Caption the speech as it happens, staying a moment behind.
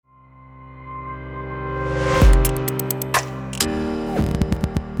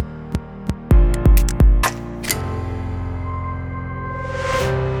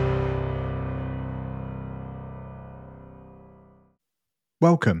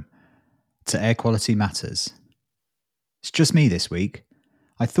Welcome to Air Quality Matters. It's just me this week.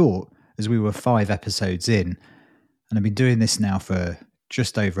 I thought, as we were 5 episodes in, and I've been doing this now for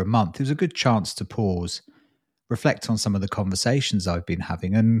just over a month, it was a good chance to pause, reflect on some of the conversations I've been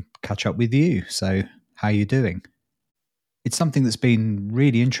having and catch up with you. So, how are you doing? It's something that's been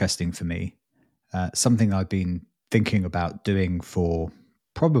really interesting for me, something I've been thinking about doing for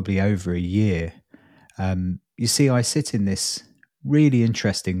probably over a year. You see, I sit in this really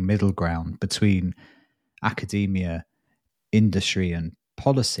interesting middle ground between academia, industry and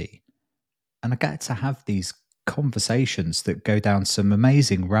policy. And I get to have these conversations that go down some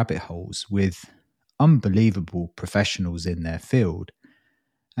amazing rabbit holes with unbelievable professionals in their field.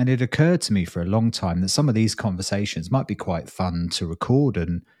 And it occurred to me for a long time that some of these conversations might be quite fun to record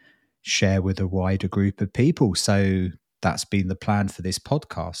and share with a wider group of people. So that's been the plan for this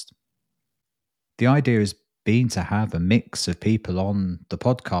podcast. The idea has been to have a mix of people on the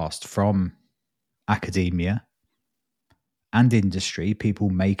podcast from academia and industry,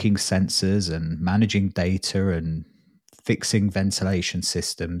 people making sensors and managing data and fixing ventilation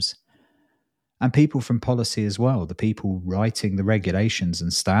systems, and people from policy as well, the people writing the regulations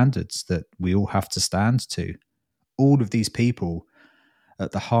and standards that we all have to stand to. All of these people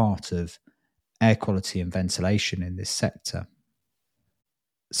at the heart of air quality and ventilation in this sector.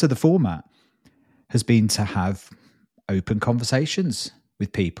 So the format has been to have open conversations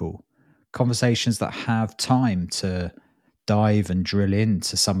with people, conversations that have time to dive and drill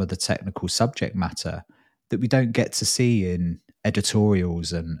into some of the technical subject matter that we don't get to see in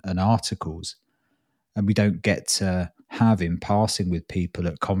editorials and articles, and we don't get to have in passing with people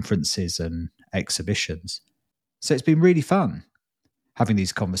at conferences and exhibitions. So it's been really fun having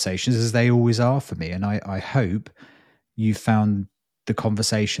these conversations, as they always are for me, and I hope you found the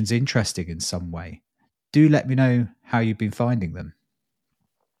conversations interesting in some way. Do let me know how you've been finding them.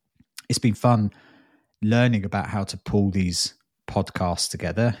 It's been fun learning about how to pull these podcasts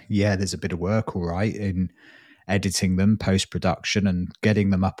together. Yeah, there's a bit of work, all right, in editing them, post-production and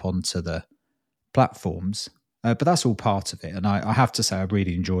getting them up onto the platforms. But that's all part of it. And I have to say, I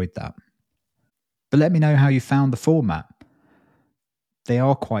really enjoyed that. But let me know how you found the format. They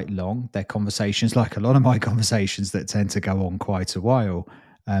are quite long. They're conversations, like a lot of my conversations, that tend to go on quite a while.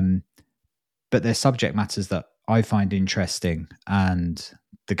 But they're subject matters that I find interesting, and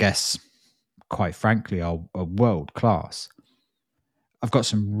the guests, quite frankly, are world class. I've got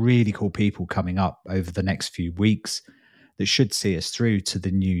some really cool people coming up over the next few weeks that should see us through to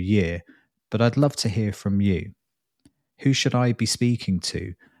the new year, but I'd love to hear from you. Who should I be speaking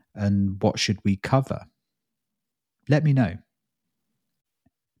to, and what should we cover? Let me know.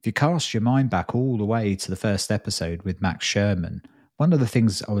 If you cast your mind back all the way to the first episode with Max Sherman, one of the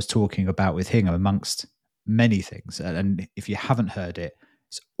things I was talking about with him, amongst many things, and if you haven't heard it,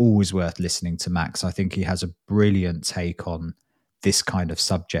 it's always worth listening to Max. I think he has a brilliant take on this kind of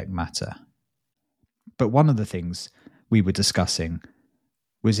subject matter. But one of the things we were discussing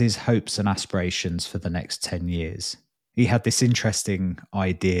was his hopes and aspirations for the next 10 years. He had this interesting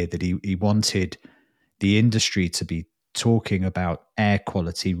idea that he wanted the industry to be talking about air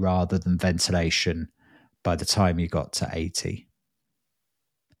quality rather than ventilation by the time he got to 80.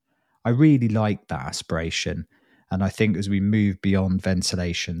 I really like that aspiration, and I think as we move beyond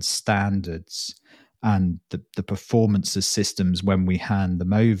ventilation standards and the performance of systems when we hand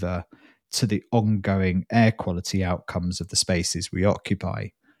them over to the ongoing air quality outcomes of the spaces we occupy,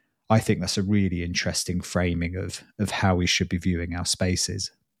 I think that's a really interesting framing of how we should be viewing our spaces.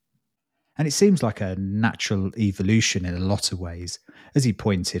 And it seems like a natural evolution in a lot of ways, as he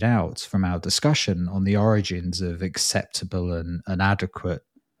pointed out from our discussion on the origins of acceptable and adequate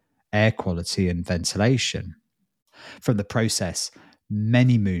air quality and ventilation. From the process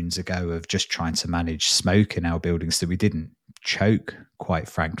many moons ago of just trying to manage smoke in our buildings so we didn't choke, quite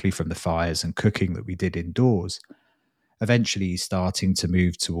frankly, from the fires and cooking that we did indoors, eventually starting to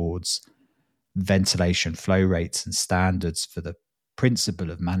move towards ventilation flow rates and standards for the principle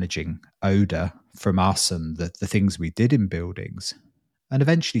of managing odour from us and the things we did in buildings, and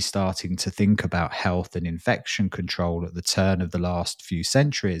eventually starting to think about health and infection control at the turn of the last few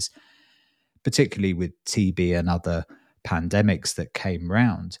centuries, particularly with TB and other pandemics that came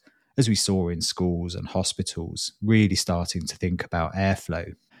round, as we saw in schools and hospitals, really starting to think about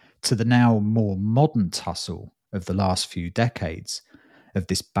airflow, to the now more modern tussle of the last few decades of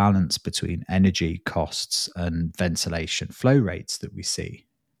this balance between energy costs and ventilation flow rates that we see.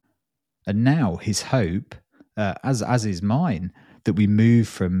 And now his hope, as is mine, that we move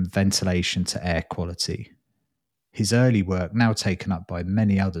from ventilation to air quality. His early work, now taken up by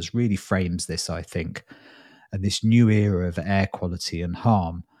many others, really frames this, I think, and this new era of air quality and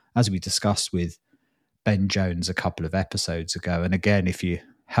harm, as we discussed with Ben Jones a couple of episodes ago. And again, if you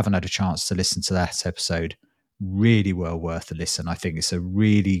haven't had a chance to listen to that episode, really well worth a listen. I think it's a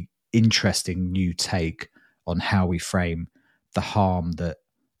really interesting new take on how we frame the harm that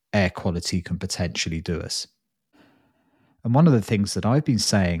air quality can potentially do us. And one of the things that I've been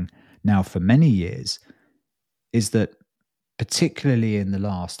saying now for many years is that, particularly in the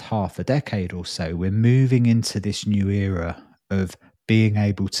last half a decade or so, we're moving into this new era of being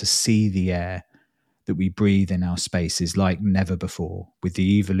able to see the air that we breathe in our spaces like never before, with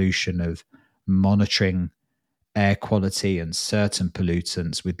the evolution of monitoring air quality and certain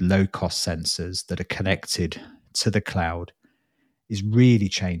pollutants with low-cost sensors that are connected to the cloud is really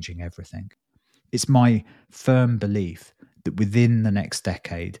changing everything. It's my firm belief that within the next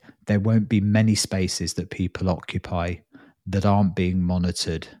decade, there won't be many spaces that people occupy that aren't being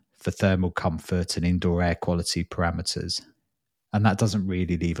monitored for thermal comfort and indoor air quality parameters. And that doesn't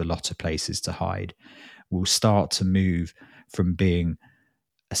really leave a lot of places to hide. We'll start to move from being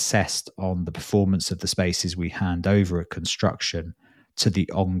assessed on the performance of the spaces we hand over at construction to the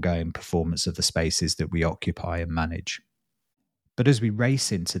ongoing performance of the spaces that we occupy and manage. But as we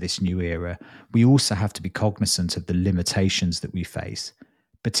race into this new era, we also have to be cognizant of the limitations that we face,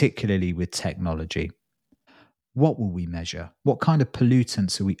 particularly with technology. What will we measure? What kind of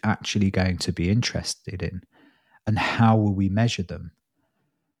pollutants are we actually going to be interested in? And how will we measure them?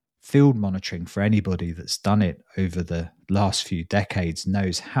 Field monitoring, for anybody that's done it over the last few decades,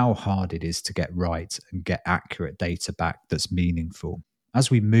 knows how hard it is to get right and get accurate data back that's meaningful. As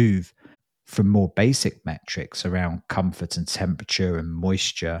we move from more basic metrics around comfort and temperature and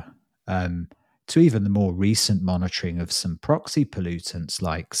moisture to even the more recent monitoring of some proxy pollutants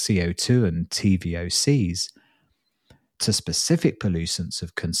like CO2 and TVOCs, to specific pollutants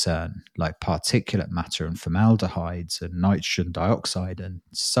of concern like particulate matter and formaldehydes and nitrogen dioxide and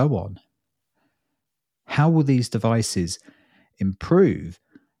so on. How will these devices improve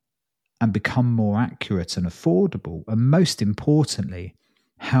and become more accurate and affordable? And most importantly,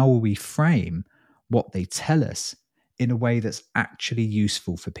 how will we frame what they tell us in a way that's actually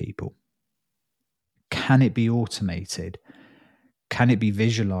useful for people? Can it be automated? Can it be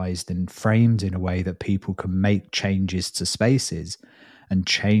visualized and framed in a way that people can make changes to spaces and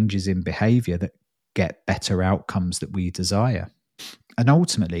changes in behavior that get better outcomes that we desire? And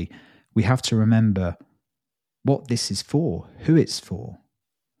ultimately, we have to remember what this is for, who it's for,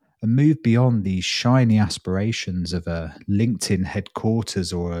 and move beyond these shiny aspirations of a LinkedIn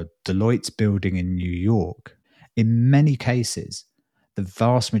headquarters or a Deloitte building in New York. In many cases, the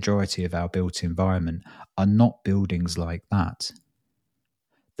vast majority of our built environment are not buildings like that.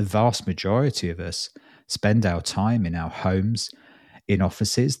 The vast majority of us spend our time in our homes, in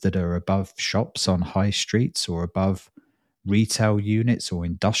offices that are above shops on high streets or above retail units or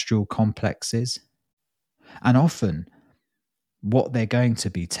industrial complexes. And often, what they're going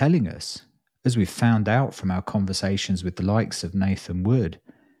to be telling us, as we've found out from our conversations with the likes of Nathan Wood,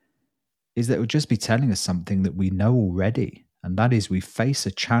 is that it would just be telling us something that we know already. And that is, we face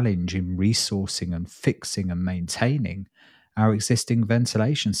a challenge in resourcing and fixing and maintaining our existing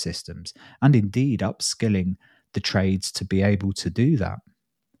ventilation systems, and indeed upskilling the trades to be able to do that.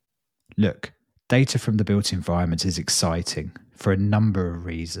 Look, data from the built environment is exciting for a number of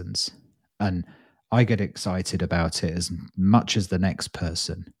reasons, and I get excited about it as much as the next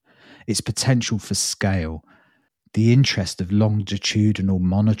person. Its potential for scale, the interest of longitudinal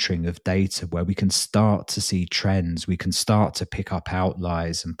monitoring of data where we can start to see trends, we can start to pick up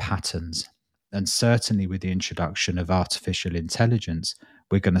outliers and patterns. And certainly with the introduction of artificial intelligence,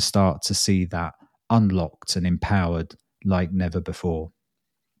 we're going to start to see that unlocked and empowered like never before.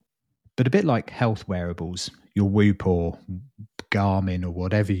 But a bit like health wearables, your Whoop or Garmin or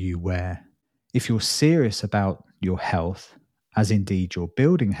whatever you wear, if you're serious about your health, as indeed your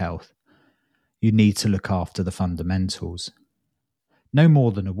building health, you need to look after the fundamentals. No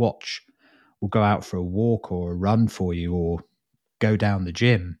more than a watch will go out for a walk or a run for you or go down the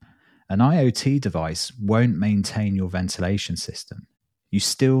gym. An IoT device won't maintain your ventilation system. You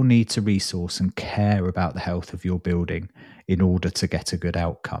still need to resource and care about the health of your building in order to get a good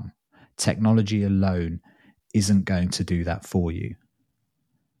outcome. Technology alone isn't going to do that for you.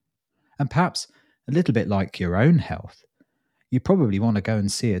 And perhaps a little bit like your own health, you probably want to go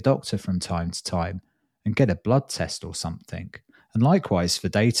and see a doctor from time to time and get a blood test or something. And likewise for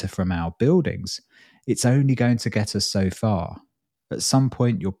data from our buildings, it's only going to get us so far. At some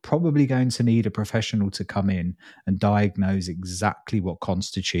point, you're probably going to need a professional to come in and diagnose exactly what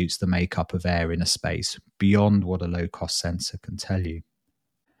constitutes the makeup of air in a space beyond what a low-cost sensor can tell you.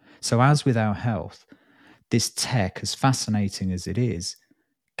 So as with our health, This tech, as fascinating as it is,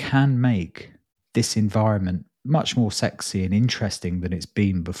 can make this environment much more sexy and interesting than it's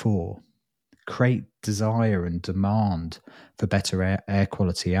been before. Create desire and demand for better air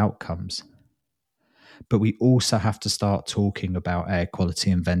quality outcomes. But we also have to start talking about air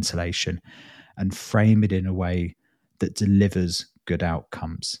quality and ventilation and frame it in a way that delivers good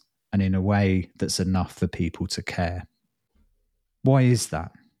outcomes and in a way that's enough for people to care. Why is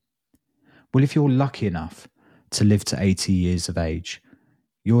that? Well, if you're lucky enough to live to 80 years of age,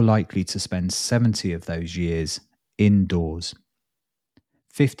 you're likely to spend 70 of those years indoors,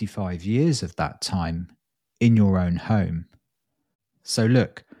 55 years of that time in your own home. So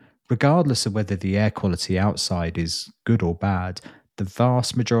look, regardless of whether the air quality outside is good or bad, the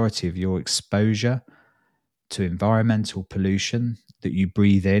vast majority of your exposure to environmental pollution that you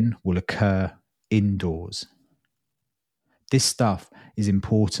breathe in will occur indoors. This stuff is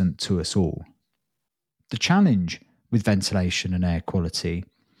important to us all. The challenge with ventilation and air quality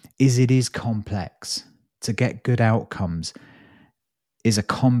is it is complex. To get good outcomes is a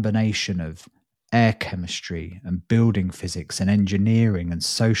combination of air chemistry and building physics and engineering and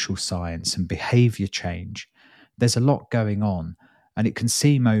social science and behaviour change. There's a lot going on and it can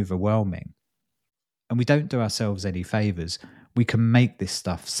seem overwhelming. And we don't do ourselves any favours. We can make this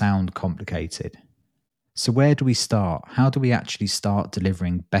stuff sound complicated. So where do we start? How do we actually start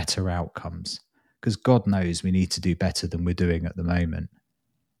delivering better outcomes? Because God knows we need to do better than we're doing at the moment.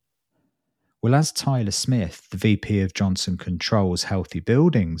 Well, as Tyler Smith, the VP of Johnson Controls Healthy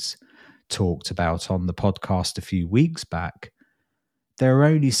Buildings, talked about on the podcast a few weeks back, there are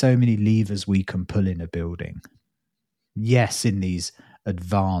only so many levers we can pull in a building. Yes, in these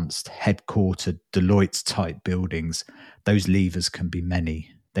advanced, headquartered, Deloitte-type buildings, those levers can be many.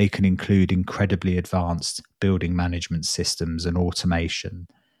 They can include incredibly advanced building management systems and automation.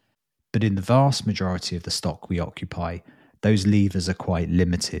 But in the vast majority of the stock we occupy, those levers are quite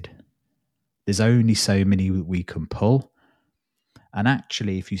limited. There's only so many we can pull. And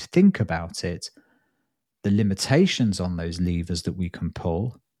actually, if you think about it, the limitations on those levers that we can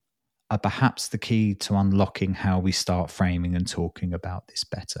pull are perhaps the key to unlocking how we start framing and talking about this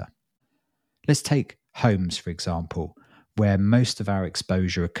better. Let's take homes, for example, where most of our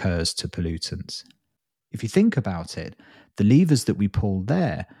exposure occurs to pollutants. If you think about it, the levers that we pull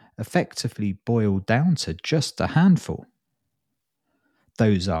there effectively boil down to just a handful.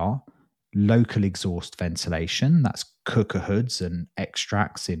 Those are local exhaust ventilation, that's cooker hoods and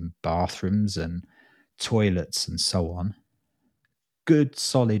extracts in bathrooms and toilets and so on. Good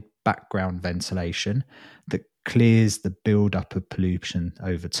solid background ventilation that clears the build-up of pollution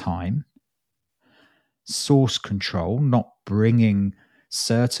over time. Source control, not bringing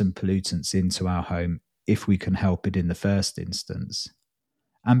certain pollutants into our home if we can help it in the first instance.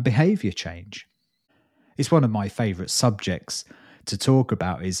 And behaviour change. It's one of my favourite subjects to talk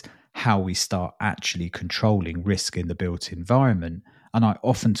about is how we start actually controlling risk in the built environment. And I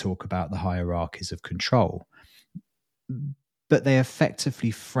often talk about the hierarchies of control. But they effectively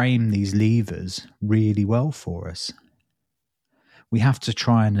frame these levers really well for us. We have to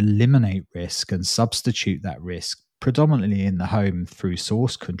try and eliminate risk and substitute that risk predominantly in the home through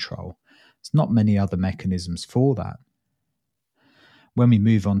source control. There's not many other mechanisms for that. When we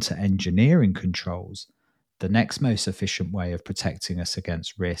move on to engineering controls, the next most efficient way of protecting us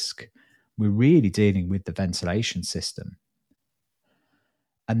against risk, we're really dealing with the ventilation system.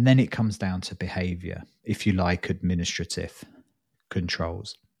 And then it comes down to behaviour, if you like, administrative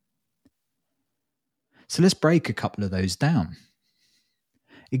controls. So let's break a couple of those down.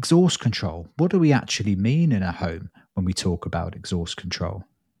 Exhaust control. What do we actually mean in a home when we talk about exhaust control?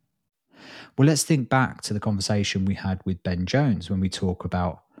 Well, let's think back to the conversation we had with Ben Jones when we talk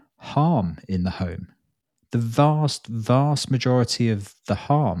about harm in the home. The vast majority of the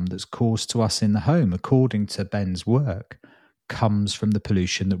harm that's caused to us in the home, according to Ben's work, comes from the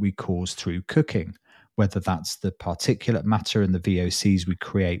pollution that we cause through cooking, whether that's the particulate matter and the VOCs we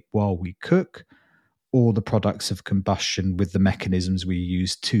create while we cook, or the products of combustion with the mechanisms we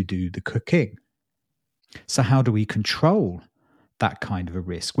use to do the cooking. So how do we control that kind of a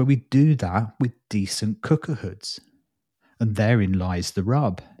risk? Well, we do that with decent cooker hoods. And therein lies the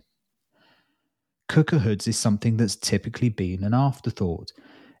rub. Cooker hoods is something that's typically been an afterthought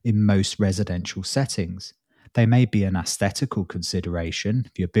in most residential settings. They may be an aesthetical consideration.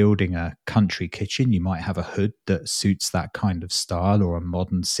 If you're building a country kitchen, you might have a hood that suits that kind of style, or a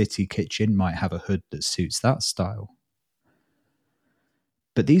modern city kitchen might have a hood that suits that style.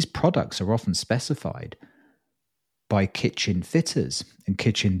 But these products are often specified by kitchen fitters and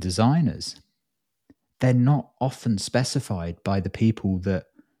kitchen designers. They're not often specified by the people that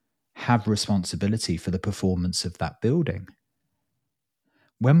have responsibility for the performance of that building.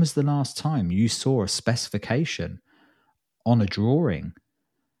 When was the last time you saw a specification on a drawing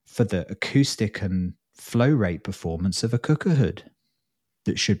for the acoustic and flow rate performance of a cooker hood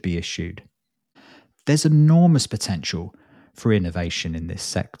that should be issued? There's enormous potential for innovation in this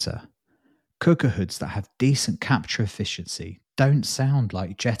sector. Cooker hoods that have decent capture efficiency, don't sound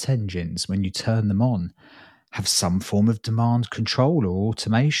like jet engines when you turn them on, have some form of demand control or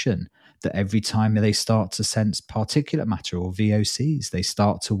automation that every time they start to sense particulate matter or VOCs, they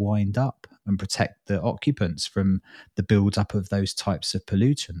start to wind up and protect the occupants from the build-up of those types of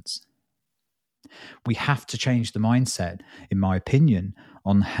pollutants. We have to change the mindset, in my opinion,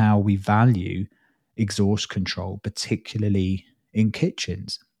 on how we value exhaust control, particularly in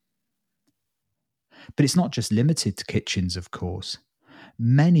kitchens. But it's not just limited to kitchens, of course.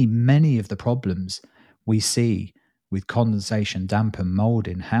 Many of the problems we see with condensation, damp and mould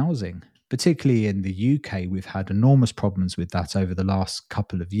in housing, particularly in the UK, we've had enormous problems with that over the last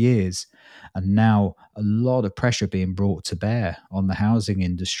couple of years. And now a lot of pressure being brought to bear on the housing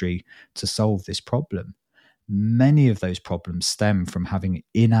industry to solve this problem. Many of those problems stem from having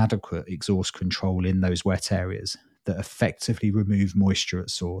inadequate exhaust control in those wet areas that effectively remove moisture at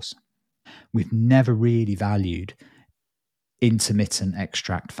source. We've never really valued intermittent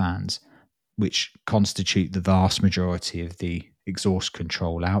extract fans, which constitute the vast majority of the exhaust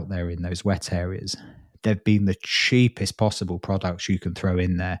control out there in those wet areas. They've been the cheapest possible products you can throw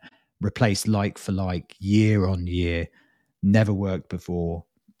in there, replaced like for like, year on year, never worked before,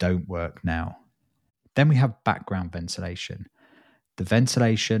 don't work now. Then we have background ventilation.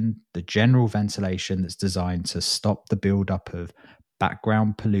 The general ventilation that's designed to stop the buildup of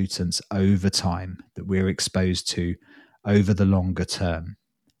background pollutants over time that we're exposed to over the longer term.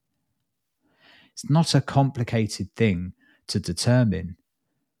 It's not a complicated thing to determine.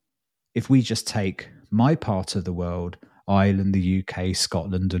 If we just take my part of the world, Ireland, the UK,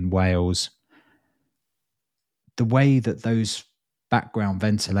 Scotland and Wales, the way that those background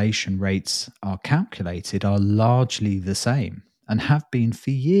ventilation rates are calculated are largely the same and have been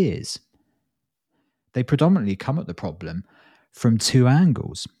for years. They predominantly come at the problem from two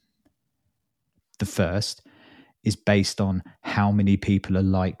angles. The first is based on how many people are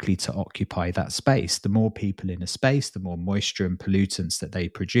likely to occupy that space. The more people in a space, the more moisture and pollutants that they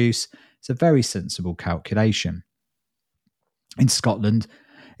produce. It's a very sensible calculation. In Scotland,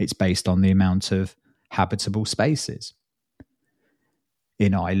 it's based on the amount of habitable spaces.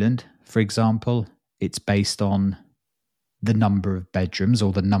 In Ireland, for example, it's based on the number of bedrooms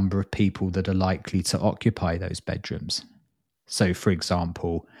or the number of people that are likely to occupy those bedrooms. So, for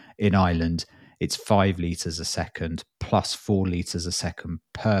example, in Ireland, it's 5 litres a second plus 4 litres a second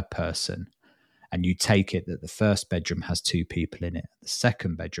per person. And you take it that the first bedroom has 2 people in it, the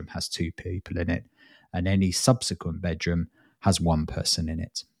second bedroom has 2 people in it, and any subsequent bedroom has 1 person in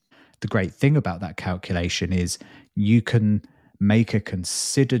it. The great thing about that calculation is you can make a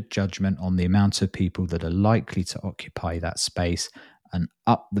considered judgment on the amount of people that are likely to occupy that space and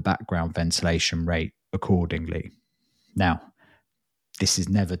up the background ventilation rate accordingly. Now, this is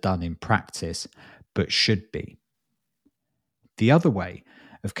never done in practice, but should be. The other way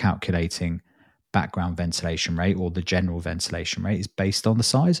of calculating background ventilation rate or the general ventilation rate is based on the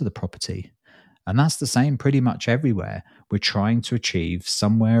size of the property. And that's the same pretty much everywhere. We're trying to achieve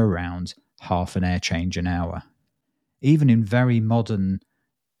somewhere around half an air change an hour. Even in very modern,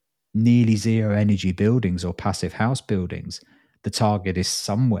 nearly zero energy buildings or passive house buildings, the target is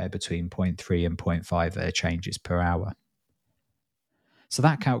somewhere between 0.3 and 0.5 air changes per hour. So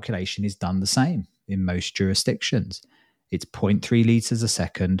that calculation is done the same in most jurisdictions. It's 0.3 litres a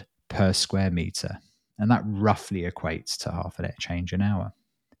second per square metre. And that roughly equates to half an air change an hour.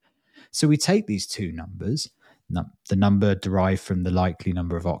 So we take these two numbers, the number derived from the likely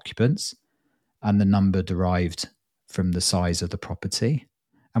number of occupants and the number derived from the size of the property.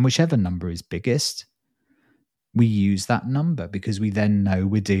 And whichever number is biggest, we use that number because we then know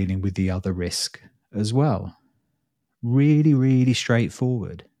we're dealing with the other risk as well. Really, really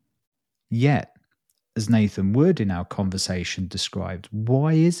straightforward. Yet, as Nathan Wood in our conversation described,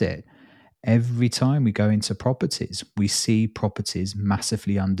 why is it every time we go into properties, we see properties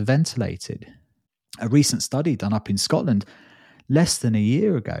massively underventilated? A recent study done up in Scotland less than a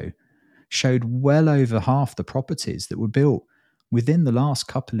year ago showed well over half the properties that were built within the last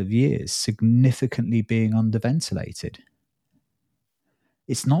couple of years significantly being underventilated.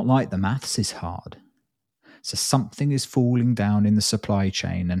 It's not like the maths is hard. So something is falling down in the supply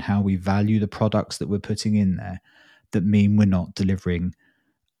chain and how we value the products that we're putting in there that mean we're not delivering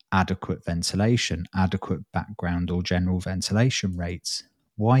adequate ventilation, adequate background or general ventilation rates.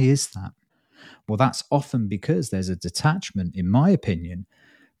 Why is that? Well, that's often because there's a detachment, in my opinion,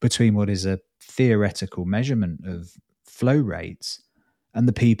 between what is a theoretical measurement of flow rates and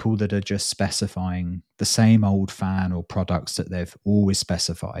the people that are just specifying the same old fan or products that they've always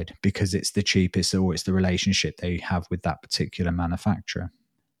specified because it's the cheapest or it's the relationship they have with that particular manufacturer.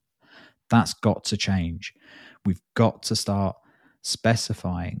 That's got to change. We've got to start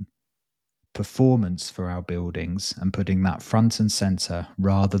specifying performance for our buildings and putting that front and center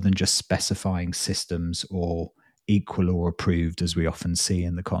rather than just specifying systems or equal or approved as we often see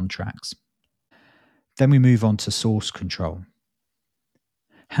in the contracts. Then we move on to source control.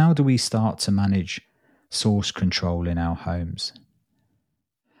 How do we start to manage source control in our homes?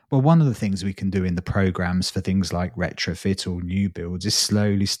 Well, one of the things we can do in the programs for things like retrofit or new builds is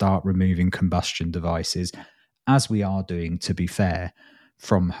slowly start removing combustion devices, as we are doing, to be fair,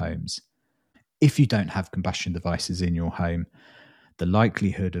 from homes. If you don't have combustion devices in your home, the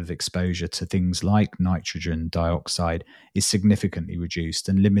likelihood of exposure to things like nitrogen dioxide is significantly reduced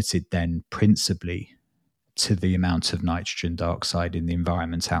and limited then principally to the amount of nitrogen dioxide in the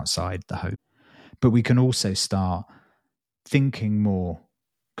environment outside the home. But we can also start thinking more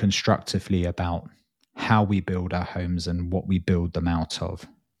constructively about how we build our homes and what we build them out of,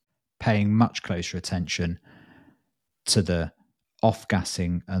 paying much closer attention to the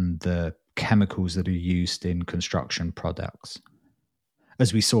off-gassing and the chemicals that are used in construction products.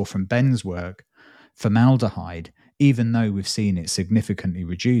 As we saw from Ben's work, formaldehyde, even though we've seen it significantly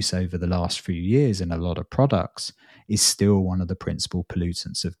reduce over the last few years in a lot of products, is still one of the principal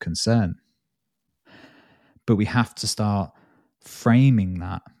pollutants of concern. But we have to start framing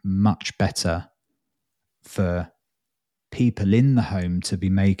that much better for people in the home to be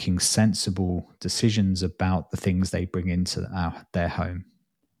making sensible decisions about the things they bring into their home.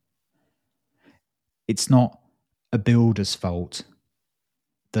 It's not a builder's fault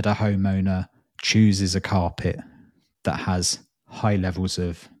that a homeowner chooses a carpet that has high levels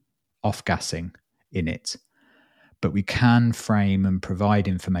of off-gassing in it. But we can frame and provide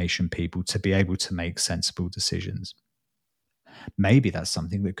information people to be able to make sensible decisions. Maybe that's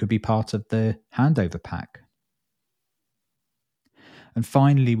something that could be part of the handover pack. And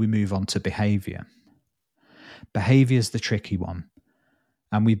finally, we move on to behaviour. Behaviour is the tricky one.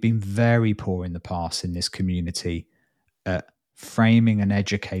 And we've been very poor in the past in this community at framing and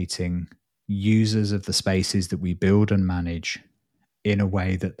educating users of the spaces that we build and manage in a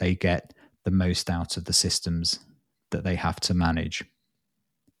way that they get the most out of the systems that they have to manage.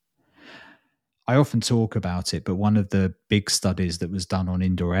 I often talk about it, but one of the big studies that was done on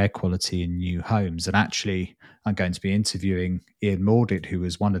indoor air quality in new homes, and actually I'm going to be interviewing Ian Mordit, who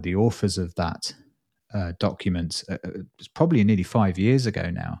was one of the authors of that document. It's probably nearly 5 years ago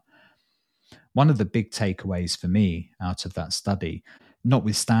now. One of the big takeaways for me out of that study,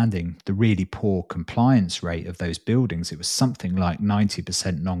 notwithstanding the really poor compliance rate of those buildings, it was something like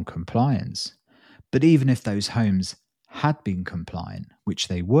 90% non-compliance. But even if those homes had been compliant, which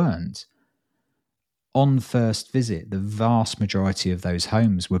they weren't, on first visit, the vast majority of those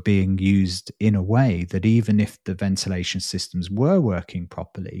homes were being used in a way that even if the ventilation systems were working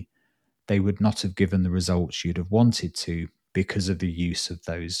properly, they would not have given the results you'd have wanted to because of the use of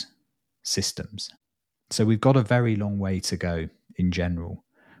those systems. So we've got a very long way to go in general.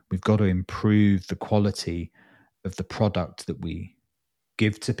 We've got to improve the quality of the product that we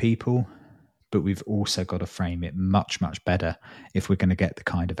give to people, but we've also got to frame it much, much better if we're going to get the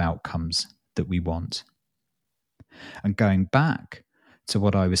kind of outcomes that we want. And going back to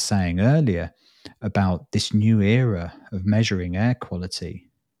what I was saying earlier about this new era of measuring air quality,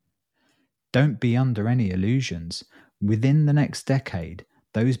 don't be under any illusions. Within the next decade,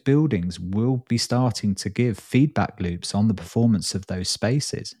 those buildings will be starting to give feedback loops on the performance of those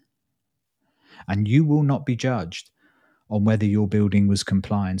spaces. And you will not be judged on whether your building was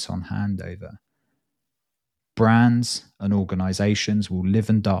compliant on handover. Brands and organizations will live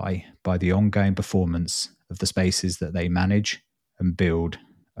and die by the ongoing performance of the spaces that they manage and build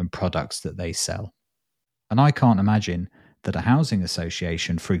and products that they sell. And I can't imagine that a housing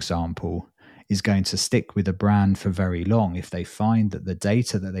association, for example, is going to stick with a brand for very long if they find that the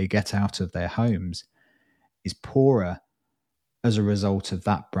data that they get out of their homes is poorer as a result of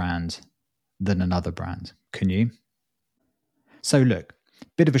that brand than another brand. Can you? So look,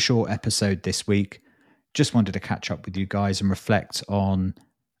 bit of a short episode this week. Just wanted to catch up with you guys and reflect on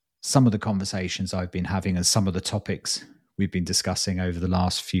some of the conversations I've been having and some of the topics we've been discussing over the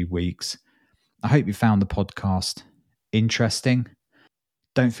last few weeks. I hope you found the podcast interesting.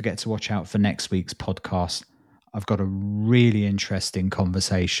 Don't forget to watch out for next week's podcast. I've got a really interesting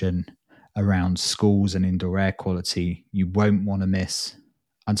conversation around schools and indoor air quality you won't want to miss.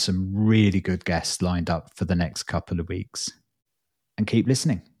 and some really good guests lined up for the next couple of weeks. And keep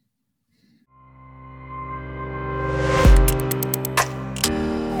listening.